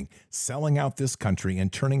one thing: selling out this country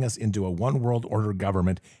and turning us into a one world order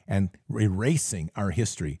government and erasing our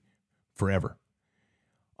history forever.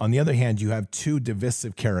 On the other hand, you have two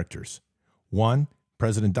divisive characters. One,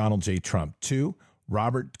 President Donald J. Trump. Two,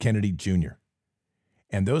 Robert Kennedy Jr.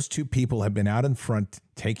 And those two people have been out in front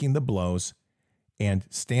taking the blows and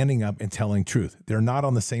standing up and telling truth. They're not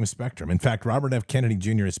on the same spectrum. In fact, Robert F. Kennedy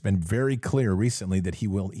Jr. has been very clear recently that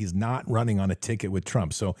he's not running on a ticket with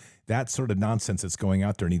Trump. So that sort of nonsense that's going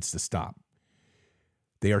out there needs to stop.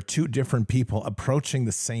 They are two different people approaching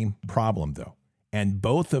the same problem, though. And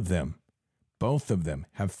both of them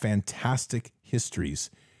have fantastic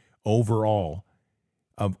histories overall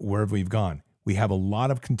of where we've gone. We have a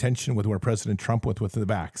lot of contention with where President Trump went with the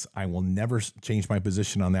vax. I will never change my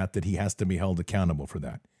position on that he has to be held accountable for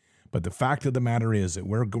that. But the fact of the matter is that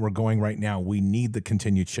where we're going right now, we need the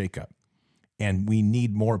continued shakeup. And we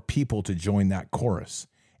need more people to join that chorus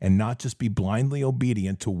and not just be blindly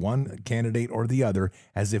obedient to one candidate or the other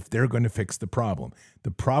as if they're going to fix the problem.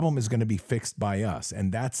 The problem is going to be fixed by us.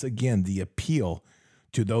 And that's, again, the appeal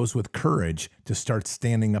to those with courage to start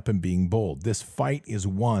standing up and being bold. This fight is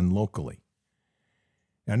won locally.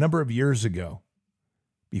 Now, a number of years ago,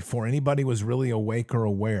 before anybody was really awake or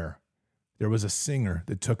aware, there was a singer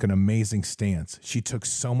that took an amazing stance. She took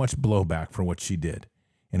so much blowback for what she did,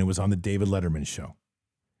 and it was on the David Letterman show.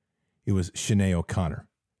 It was Sinead O'Connor.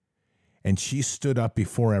 And she stood up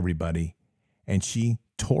before everybody, and she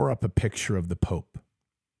tore up a picture of the Pope.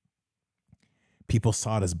 People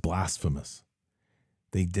saw it as blasphemous.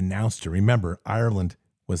 They denounced her. Remember, Ireland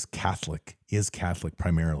was Catholic, is Catholic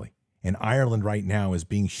primarily. And Ireland right now is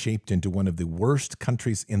being shaped into one of the worst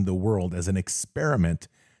countries in the world as an experiment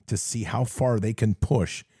to see how far they can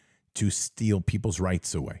push to steal people's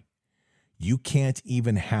rights away. You can't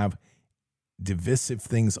even have divisive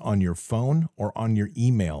things on your phone or on your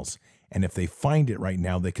emails. And if they find it right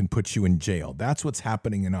now, they can put you in jail. That's what's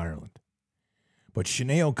happening in Ireland. But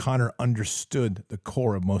Sinead O'Connor understood the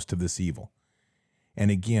core of most of this evil. And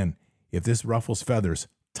again, if this ruffles feathers,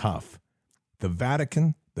 tough. The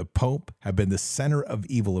Vatican, the Pope, have been the center of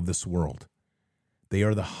evil of this world. They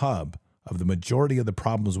are the hub of the majority of the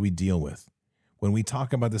problems we deal with. When we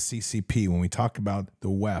talk about the CCP, when we talk about the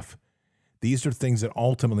WEF, these are things that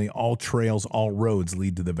ultimately all trails, all roads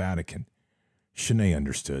lead to the Vatican. Sinead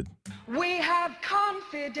understood. We have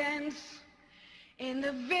confidence in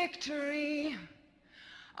the victory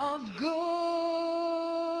of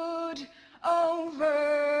good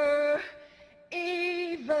over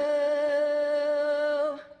evil.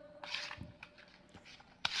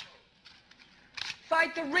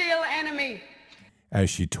 Fight the real enemy. As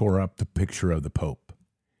she tore up the picture of the Pope.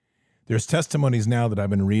 There's testimonies now that I've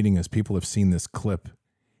been reading as people have seen this clip,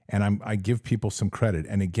 and I give people some credit.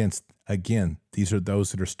 And again, these are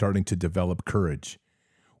those that are starting to develop courage,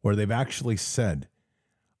 where they've actually said,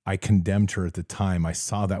 I condemned her at the time. I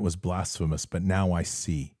saw that was blasphemous, but now I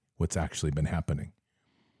see what's actually been happening.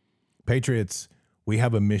 Patriots, we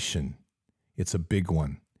have a mission. It's a big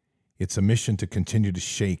one. It's a mission to continue to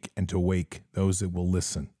shake and to wake those that will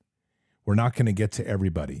listen. We're not going to get to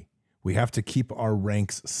everybody. We have to keep our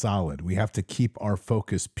ranks solid. We have to keep our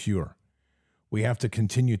focus pure. We have to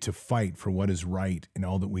continue to fight for what is right in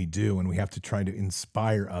all that we do, and we have to try to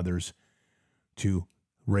inspire others to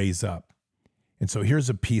raise up. And so here's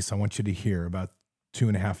a piece I want you to hear, about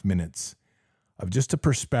 2.5 minutes, of just a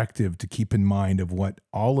perspective to keep in mind of what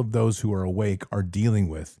all of those who are awake are dealing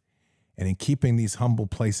with. And in keeping these humble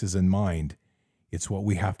places in mind, it's what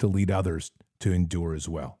we have to lead others to endure as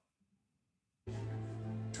well.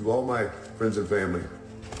 To all my friends and family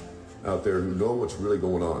out there who know what's really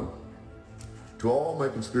going on, to all my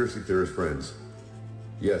conspiracy theorist friends,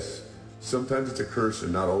 yes, sometimes it's a curse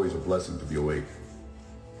and not always a blessing to be awake.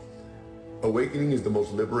 Awakening is the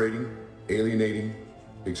most liberating, alienating,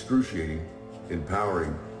 excruciating,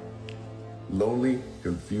 empowering, lonely,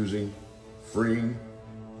 confusing, freeing,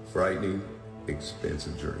 frightening,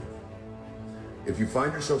 expansive journey. If you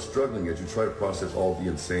find yourself struggling as you try to process all the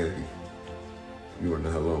insanity, you are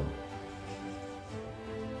not alone.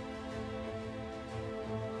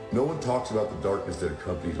 No one talks about the darkness that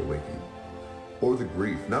accompanies awakening, or the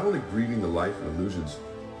grief, not only grieving the life and illusions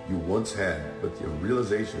you once had, but the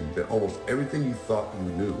realization that almost everything you thought you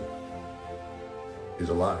knew is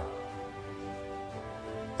a lie.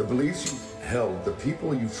 The beliefs you held, the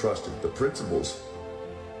people you trusted, the principles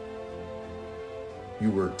you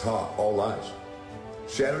were taught, all lies.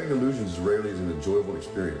 Shattering illusions is rarely an enjoyable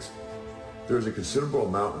experience. There is a considerable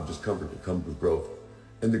amount of discomfort that comes with growth,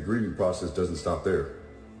 and the grieving process doesn't stop there.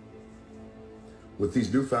 With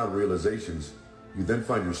these newfound realizations, you then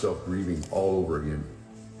find yourself grieving all over again.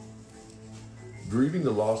 Grieving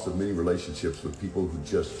the loss of many relationships with people who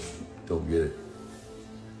just don't get it.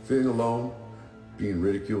 Feeling alone, being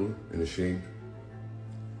ridiculed and ashamed,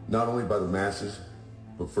 not only by the masses,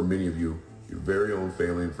 but for many of you, your very own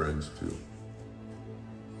family and friends too.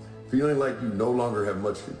 Feeling like you no longer have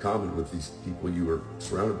much in common with these people you are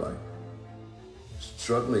surrounded by.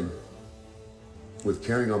 Struggling with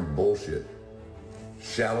carrying on bullshit,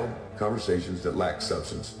 shallow conversations that lack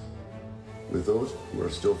substance with those who are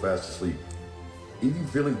still fast asleep. Even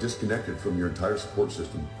feeling disconnected from your entire support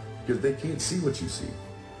system because they can't see what you see.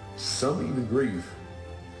 Some even grieve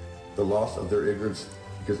the loss of their ignorance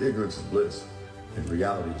because ignorance is bliss and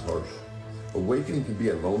reality is harsh. Awakening can be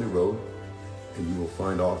a lonely road, and you will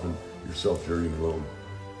find often yourself journeying alone.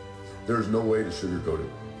 There is no way to sugarcoat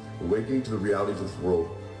it. Awakening to the realities of this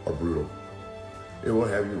world are brutal. It will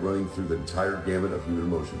have you running through the entire gamut of human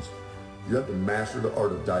emotions. You have to master the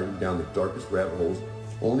art of diving down the darkest rabbit holes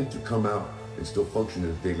only to come out and still function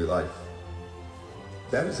in daily life.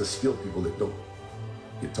 That is a skill, people, that don't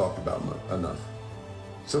get talked about enough.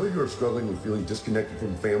 Some of you are struggling with feeling disconnected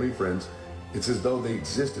from family and friends. It's as though they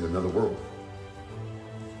exist in another world.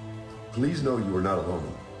 Please know you are not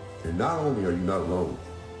alone. And not only are you not alone,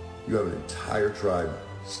 you have an entire tribe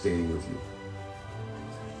standing with you.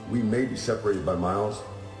 We may be separated by miles,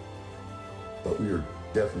 but we are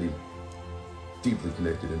definitely deeply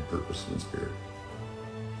connected in purpose and spirit.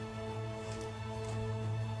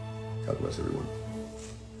 God bless everyone.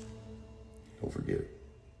 Don't forget.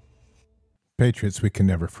 Patriots, we can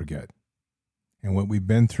never forget. And what we've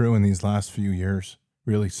been through in these last few years,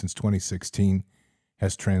 really since 2016,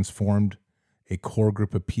 has transformed a core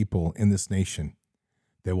group of people in this nation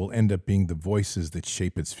that will end up being the voices that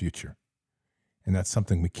shape its future. And that's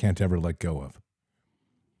something we can't ever let go of.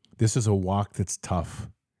 This is a walk that's tough.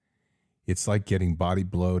 It's like getting body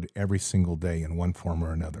blowed every single day in one form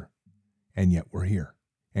or another. And yet we're here.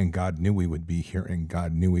 And God knew we would be here, and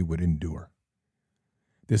God knew we would endure.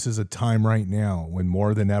 This is a time right now when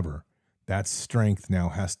more than ever, that strength now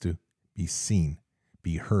has to be seen,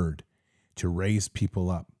 be heard, to raise people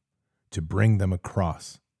up, to bring them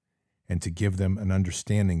across, and to give them an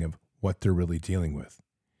understanding of what they're really dealing with.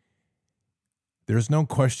 There's no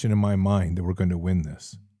question in my mind that we're going to win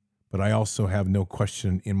this, but I also have no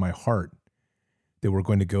question in my heart that we're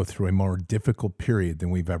going to go through a more difficult period than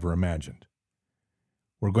we've ever imagined.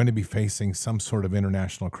 We're going to be facing some sort of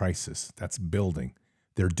international crisis that's building.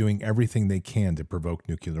 They're doing everything they can to provoke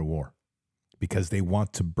nuclear war because they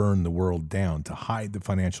want to burn the world down, to hide the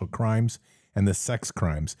financial crimes and the sex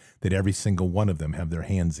crimes that every single one of them have their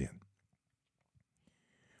hands in.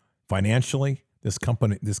 Financially, this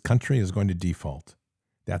country is going to default.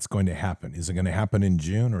 That's going to happen. Is it going to happen in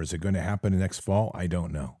June or is it going to happen next fall? I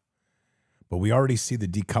don't know. But we already see the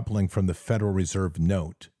decoupling from the Federal Reserve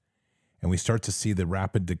note, and we start to see the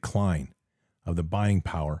rapid decline of the buying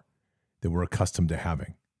power that we're accustomed to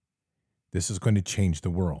having. This is going to change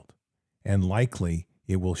the world, and likely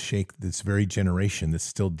it will shake this very generation that's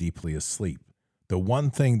still deeply asleep. The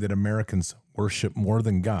one thing that Americans worship more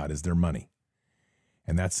than God is their money.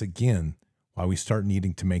 And that's, again, why we start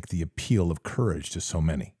needing to make the appeal of courage to so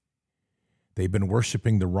many. They've been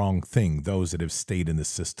worshiping the wrong thing, those that have stayed in the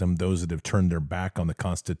system, those that have turned their back on the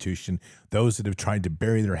Constitution, those that have tried to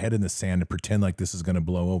bury their head in the sand and pretend like this is going to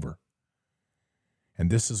blow over. And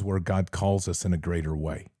this is where God calls us in a greater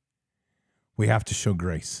way. We have to show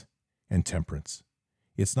grace and temperance.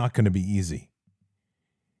 It's not going to be easy.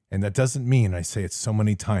 And that doesn't mean, I say it so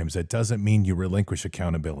many times, that doesn't mean you relinquish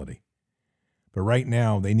accountability. But right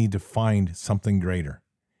now, they need to find something greater.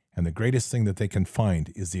 And the greatest thing that they can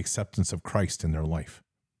find is the acceptance of Christ in their life.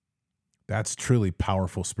 That's truly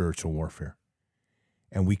powerful spiritual warfare.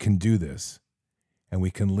 And we can do this. And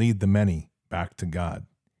we can lead the many back to God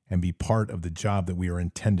and be part of the job that we are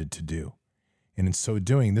intended to do. And in so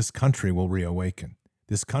doing, this country will reawaken.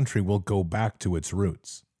 This country will go back to its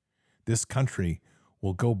roots. This country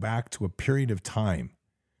will go back to a period of time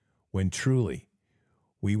when truly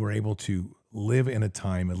we were able to live in a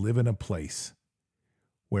time and live in a place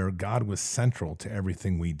where God was central to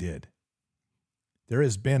everything we did. There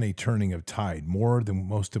has been a turning of tide, more than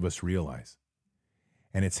most of us realize.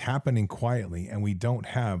 And it's happening quietly, and we don't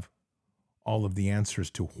have all of the answers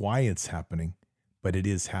to why it's happening, but it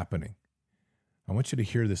is happening. I want you to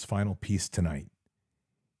hear this final piece tonight.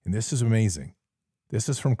 And this is amazing. This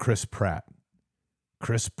is from Chris Pratt.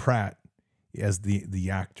 Chris Pratt as the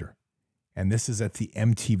actor. And this is at the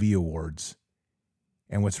MTV Awards.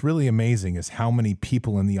 And what's really amazing is how many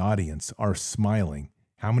people in the audience are smiling,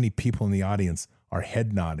 how many people in the audience are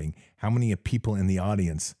head nodding, how many people in the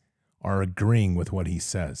audience are agreeing with what he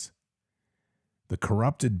says. The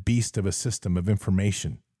corrupted beast of a system of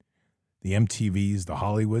information, the MTVs, the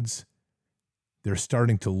Hollywoods, they're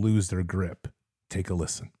starting to lose their grip. Take a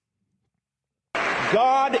listen.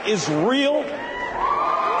 God is real.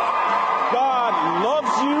 God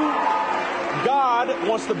loves you. God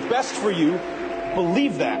wants the best for you.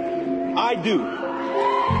 Believe that. I do.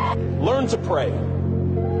 Learn to pray.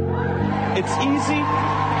 It's easy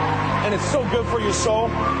and it's so good for your soul.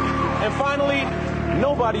 And finally,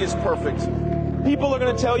 nobody is perfect. People are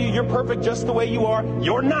going to tell you you're perfect just the way you are.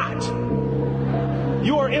 You're not.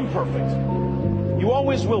 You are imperfect. You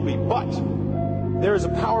always will be. But there is a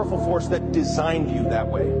powerful force that designed you that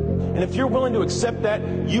way. And if you're willing to accept that,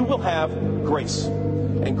 you will have grace.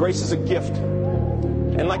 And grace is a gift.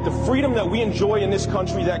 And like the freedom that we enjoy in this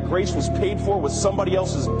country, that grace was paid for with somebody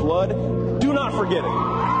else's blood. Do not forget it.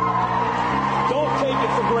 Don't take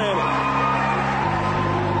it for granted.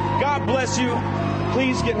 God bless you.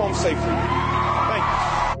 Please get home safely.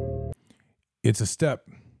 Thank you. It's a step.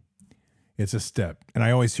 It's a step. And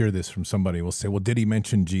I always hear this from somebody who will say, well, did he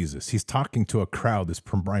mention Jesus? He's talking to a crowd that's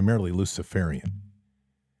primarily Luciferian.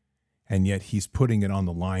 And yet he's putting it on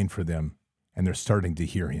the line for them, and they're starting to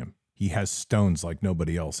hear him. He has stones like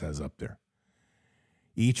nobody else has up there.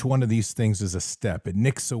 Each one of these things is a step. It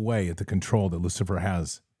nicks away at the control that Lucifer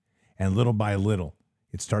has. And little by little,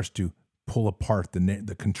 it starts to pull apart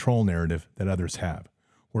the control narrative that others have.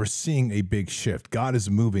 We're seeing a big shift. God is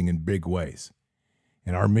moving in big ways.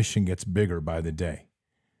 And our mission gets bigger by the day.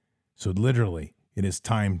 So literally, it is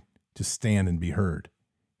time to stand and be heard.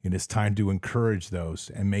 It is time to encourage those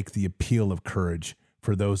and make the appeal of courage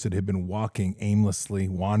for those that have been walking aimlessly,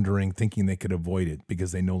 wandering, thinking they could avoid it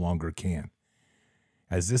because they no longer can.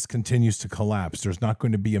 As this continues to collapse, there's not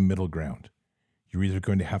going to be a middle ground. You're either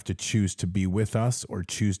going to have to choose to be with us or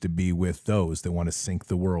choose to be with those that want to sink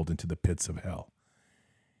the world into the pits of hell.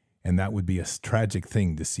 And that would be a tragic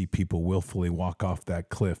thing to see people willfully walk off that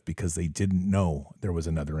cliff because they didn't know there was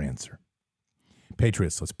another answer.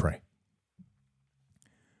 Patriots, let's pray.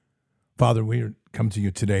 Father, we come to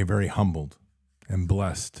you today very humbled and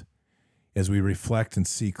blessed as we reflect and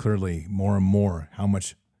see clearly more and more how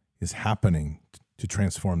much is happening to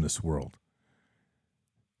transform this world.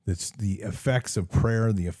 It's the effects of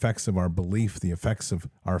prayer, the effects of our belief, the effects of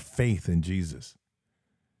our faith in Jesus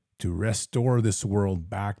to restore this world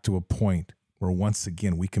back to a point where once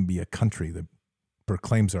again we can be a country that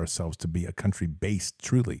proclaims ourselves to be a country based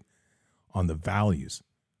truly on the values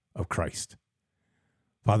of Christ.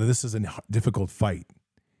 Father, this is a difficult fight,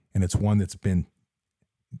 and it's one that's been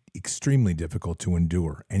extremely difficult to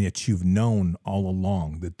endure, and yet you've known all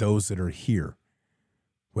along that those that are here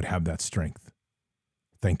would have that strength.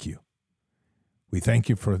 Thank you. We thank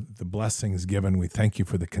you for the blessings given. We thank you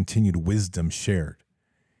for the continued wisdom shared,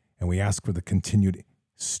 and we ask for the continued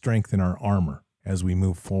strength in our armor as we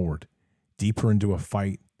move forward, deeper into a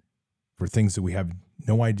fight for things that we have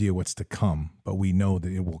no idea what's to come, but we know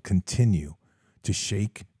that it will continue to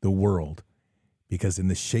shake the world, because in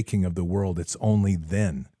the shaking of the world, it's only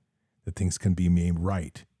then that things can be made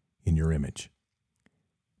right in your image.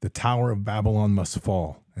 The Tower of Babylon must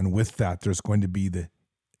fall, and with that, there's going to be the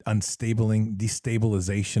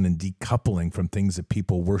destabilization and decoupling from things that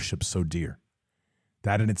people worship so dear.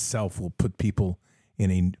 That in itself will put people in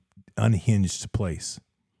an unhinged place.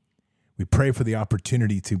 We pray for the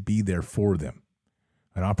opportunity to be there for them,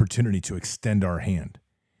 an opportunity to extend our hand.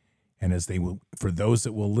 And as they will, for those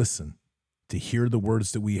that will listen, to hear the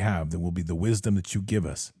words that we have, that will be the wisdom that you give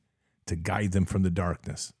us to guide them from the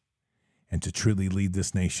darkness and to truly lead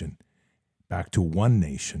this nation back to one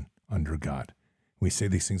nation under God. We say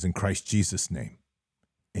these things in Christ Jesus' name.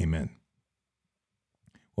 Amen.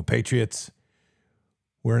 Well, Patriots,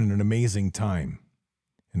 we're in an amazing time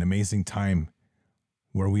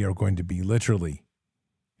where we are going to be literally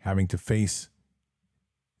having to face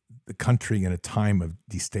the country in a time of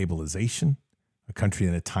destabilization, a country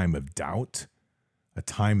in a time of doubt, a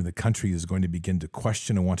time the country is going to begin to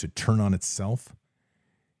question and want to turn on itself.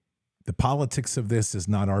 The politics of this is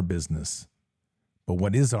not our business, but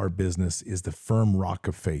what is our business is the firm rock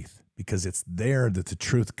of faith, because it's there that the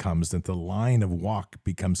truth comes, that the line of walk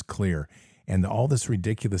becomes clear, and all this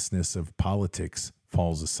ridiculousness of politics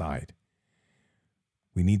falls aside.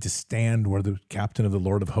 We need to stand where the captain of the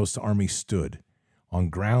Lord of Hosts army stood, on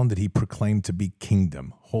ground that he proclaimed to be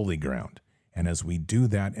kingdom, holy ground. And as we do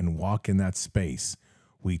that and walk in that space,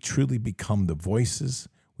 we truly become the voices,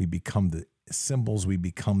 we become the symbols, we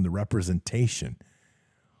become the representation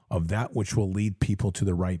of that which will lead people to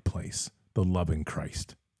the right place, the love in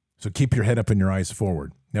Christ. So keep your head up and your eyes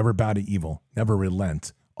forward. Never bow to evil, never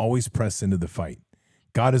relent, always press into the fight.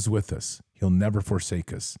 God is with us. He'll never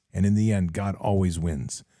forsake us. And in the end, God always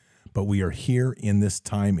wins. But we are here in this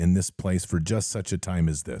time, in this place, for just such a time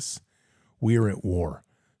as this. We are at war.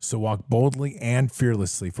 So walk boldly and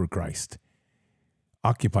fearlessly for Christ.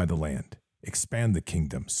 Occupy the land. Expand the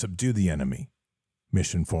kingdom. Subdue the enemy.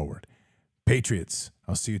 Mission forward. Patriots,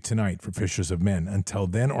 I'll see you tonight for Fishers of Men. Until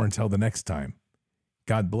then, or until the next time,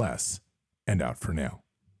 God bless, and out for now.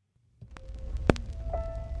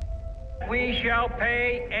 We shall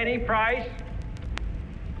pay any price,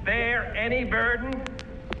 bear any burden,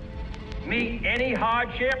 meet any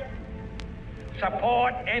hardship,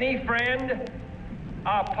 support any friend,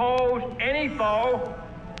 oppose any foe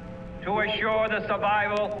to assure the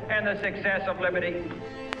survival and the success of liberty.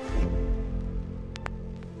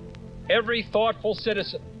 Every thoughtful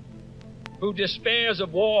citizen who despairs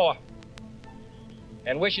of war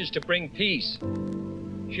and wishes to bring peace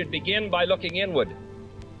should begin by looking inward,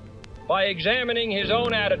 by examining his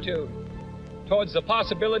own attitude towards the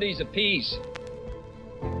possibilities of peace.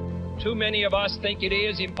 Too many of us think it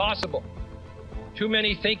is impossible. Too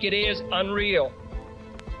many think it is unreal.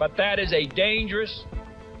 But that is a dangerous,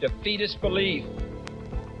 defeatist belief.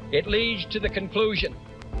 It leads to the conclusion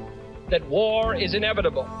that war is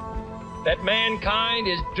inevitable, that mankind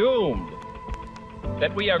is doomed,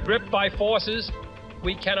 that we are gripped by forces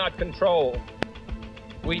we cannot control.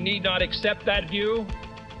 We need not accept that view.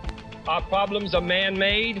 Our problems are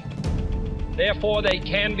man-made, therefore they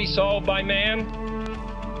can be solved by man,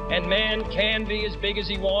 and man can be as big as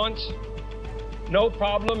he wants. No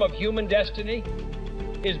problem of human destiny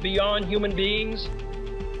is beyond human beings.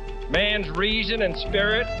 Man's reason and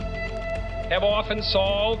spirit have often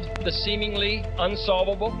solved the seemingly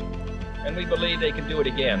unsolvable, and we believe they can do it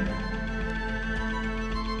again.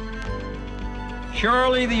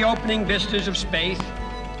 Surely the opening vistas of space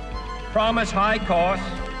promise high costs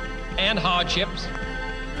and hardships,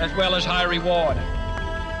 as well as high reward.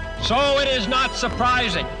 So it is not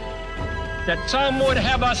surprising that some would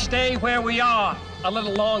have us stay where we are a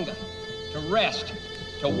little longer, to rest,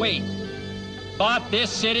 to wait. But this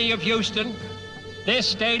city of Houston, this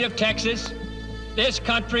state of Texas, this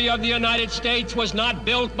country of the United States was not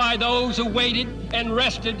built by those who waited and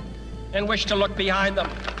rested and wished to look behind them.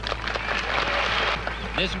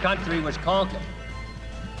 This country was conquered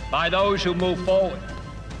by those who move forward,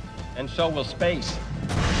 and so will space.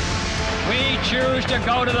 We choose to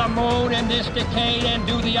go to the moon in this decade and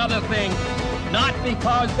do the other thing, not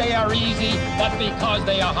because they are easy, but because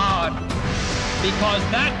they are hard. Because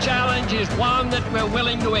that challenge is one that we're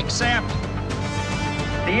willing to accept.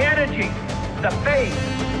 The energy, the faith,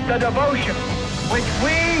 the devotion which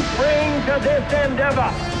we bring to this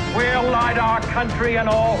endeavor will light our country and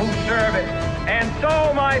all who serve it. And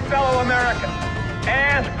so, my fellow Americans,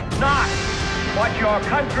 ask not what your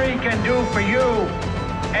country can do for you.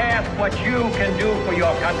 Ask what you can do for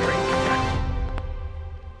your country.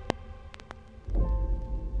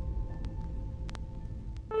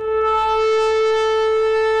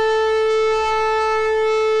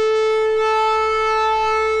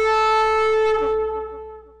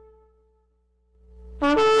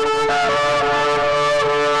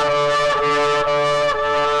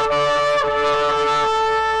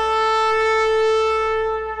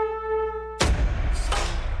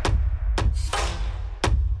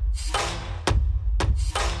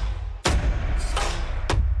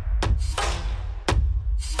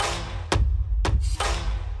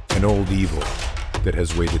 An old evil that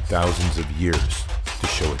has waited thousands of years to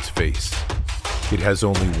show its face. It has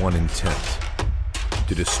only one intent: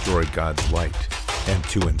 to destroy God's light and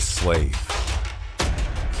to enslave.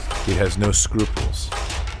 It has no scruples.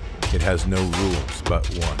 It has no rules but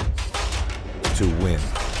one: to win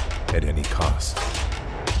at any cost.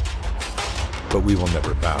 But we will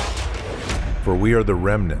never bow, for we are the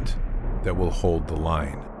remnant that will hold the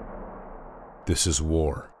line. This is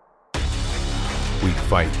war. We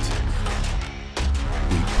fight.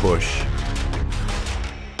 We push.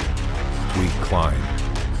 We climb.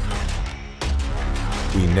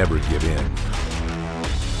 We never give in.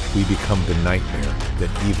 We become the nightmare that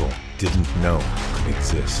evil didn't know could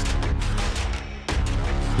exist.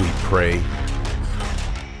 We pray.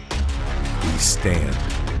 We stand.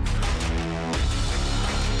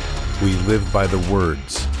 We live by the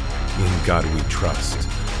words, "In God we trust."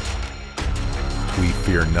 We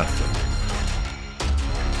fear nothing.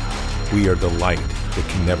 We are the light that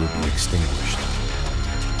can never be extinguished.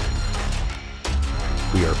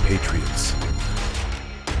 We are patriots.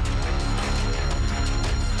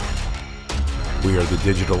 We are the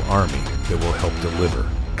digital army that will help deliver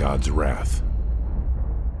God's wrath.